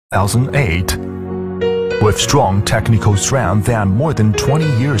2008. With strong technical strength and more than 20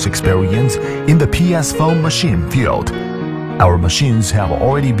 years experience in the PS foam machine field, our machines have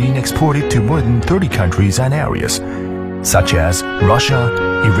already been exported to more than 30 countries and areas, such as Russia,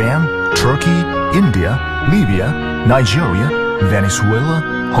 Iran, Turkey, India, Libya, Nigeria, Venezuela,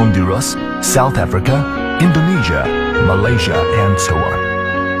 Honduras, South Africa, Indonesia, Malaysia, and so on.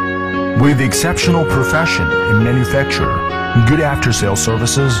 With exceptional profession in manufacture, good after-sales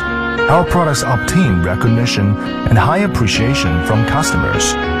services, our products obtain recognition and high appreciation from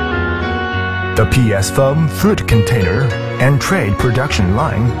customers. The PS foam food container and trade production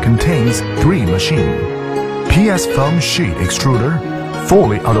line contains 3 machines: PS foam sheet extruder,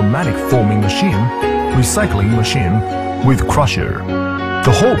 fully automatic forming machine, recycling machine with crusher.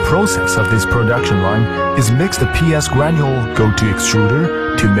 The whole process of this production line is mix the PS granule go to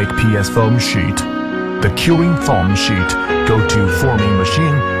extruder to make PS foam sheet. The curing foam sheet go to forming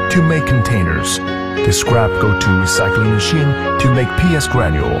machine to make containers. The scrap go to recycling machine to make PS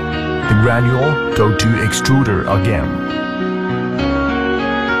granule. The granule go to extruder again.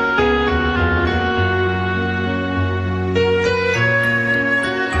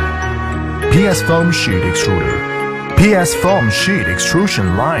 PS foam sheet extruder. PS foam sheet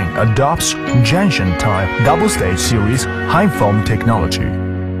extrusion line adopts Junction type double-stage series high foam technology.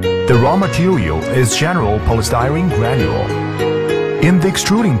 The raw material is general polystyrene granule. In the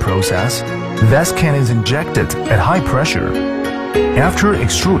extruding process, vacum is injected at high pressure. After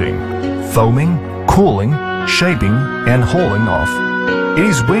extruding, foaming, cooling, shaping, and hauling off, it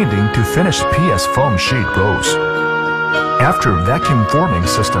is winding to finish PS foam sheet rolls. After vacuum forming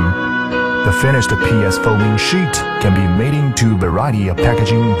system, the finished PS foaming sheet can be made into a variety of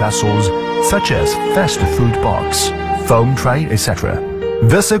packaging vessels such as fast food box, foam tray, etc.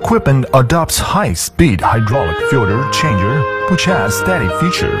 This equipment adopts high-speed hydraulic filter changer, which has steady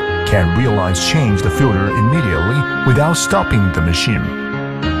feature, can realize change the filter immediately without stopping the machine.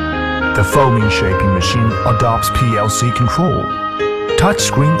 The foaming shaping machine adopts PLC control,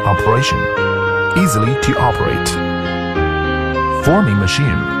 touchscreen operation, easily to operate. Forming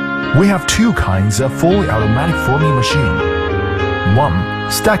machine. We have 2 kinds of fully automatic forming machine.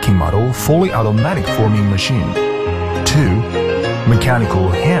 1. Stacking model fully automatic forming machine. 2. Mechanical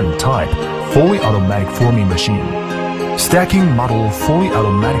hand type fully automatic forming machine. Stacking model fully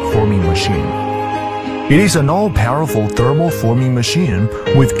automatic forming machine. It is an all-powerful thermal forming machine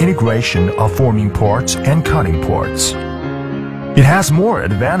with integration of forming parts and cutting parts. It has more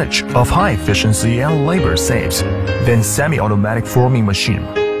advantage of high efficiency and labor saves than semi-automatic forming machine.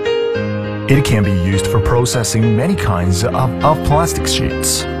 It can be used for processing many kinds of plastic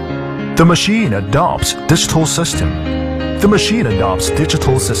sheets. The machine adopts digital system.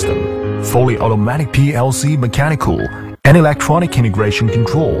 Fully automatic PLC mechanical and electronic integration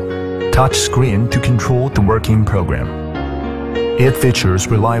control, touch screen to control the working program. It features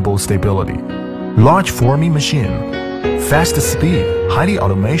reliable stability, large forming machine, fast speed, highly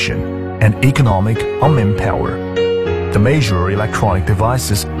automation, and economic on manpower. The major electronic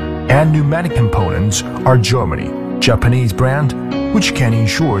devices and pneumatic components are Germany, Japanese brand, which can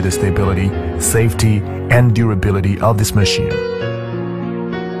ensure the stability, safety, and durability of this machine.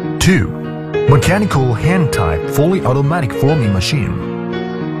 2. Mechanical hand type fully automatic forming machine.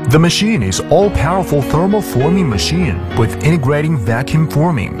 The machine is all-powerful thermal forming machine with integrating vacuum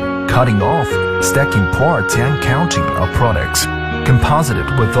forming, cutting off, stacking parts and counting of products, composited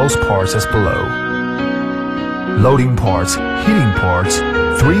with those parts as below. Loading parts, heating parts,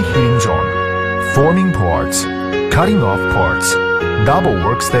 3 heating zone, forming parts, cutting off parts, double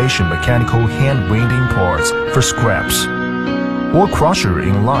workstation mechanical hand winding parts for scraps, or crusher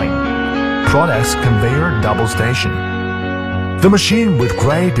in line, products conveyor double station. The machine with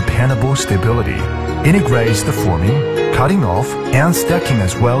great dependable stability integrates the forming, cutting off, and stacking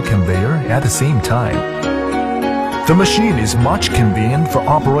as well conveyor at the same time. The machine is much convenient for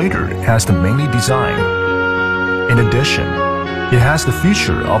operator as the mainly design. In addition, it has the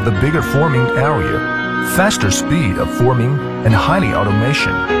feature of the bigger forming area, faster speed of forming, and highly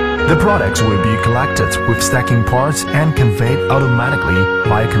automation. The products will be collected with stacking parts and conveyed automatically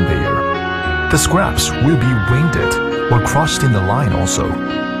by a conveyor. The scraps will be winded or crushed in the line also.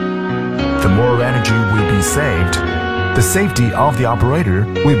 The more energy will be saved, the safety of the operator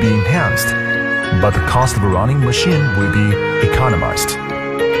will be enhanced, but the cost of running machine will be economized.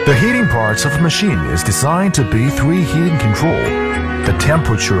 The heating parts of the machine is designed to be 3 heating control, the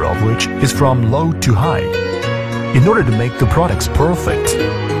temperature of which is from low to high, in order to make the products perfect.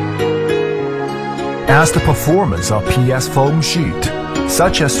 As the performance of PS foam sheet,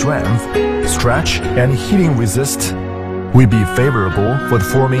 such as strength, stretch, and heating resist, will be favorable for the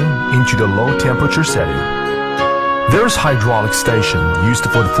forming into the low temperature setting. There's hydraulic station used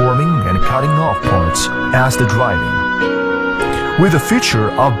for the forming and cutting off parts as the driving. With the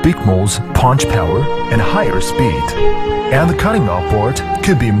feature of big molds, punch power, and higher speed, and the cutting off board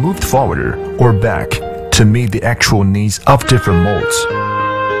could be moved forward or back to meet the actual needs of different molds.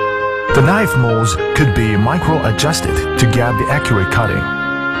 The knife molds could be micro-adjusted to get the accurate cutting.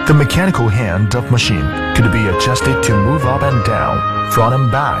 The mechanical hand of machine could be adjusted to move up and down, front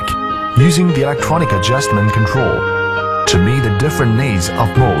and back, using the electronic adjustment control to meet the different needs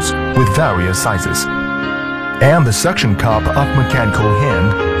of molds with various sizes. And the suction cup of mechanical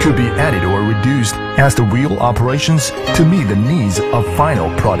hand could be added or reduced as the wheel operations to meet the needs of final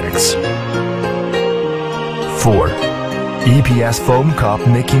products. 4. EPS foam cup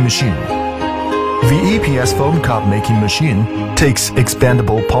making machine. The EPS foam cup making machine takes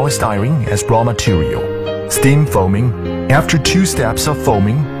expandable polystyrene as raw material. Steam foaming, after 2 steps of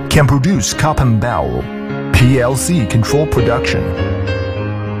foaming, can produce cup and barrel, PLC control production.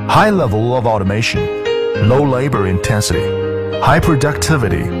 High level of automation, low labor intensity, high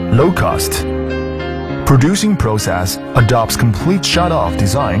productivity, low cost. Producing process adopts complete shut-off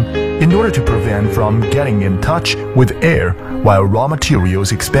design in order to prevent from getting in touch with air while raw material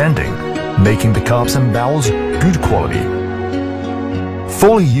is expanding, making the cups and barrels good quality.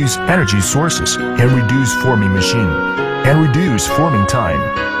 Fully use energy sources and reduce forming machine and reduce forming time.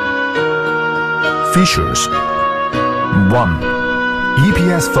 Features. 1.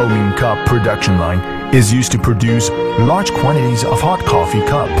 EPS foaming cup production line is used to produce large quantities of hot coffee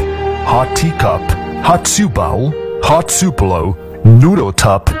cup, hot tea cup, hot soup bowl, hot soup bowl, noodle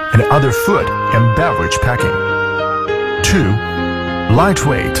tub, and other food and beverage packing. 2.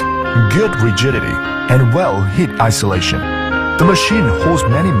 Lightweight, good rigidity, and well heat isolation. The machine holds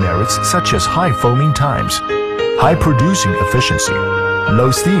many merits such as high foaming times, high producing efficiency,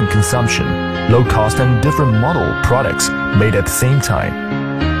 low steam consumption, low cost and different model products made at the same time.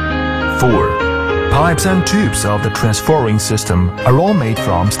 4. Pipes and tubes of the transferring system are all made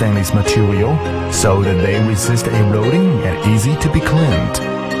from stainless material so that they resist eroding and easy to be cleaned.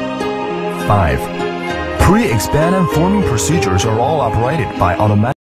 5. Pre-expand and forming procedures are all operated by automatic.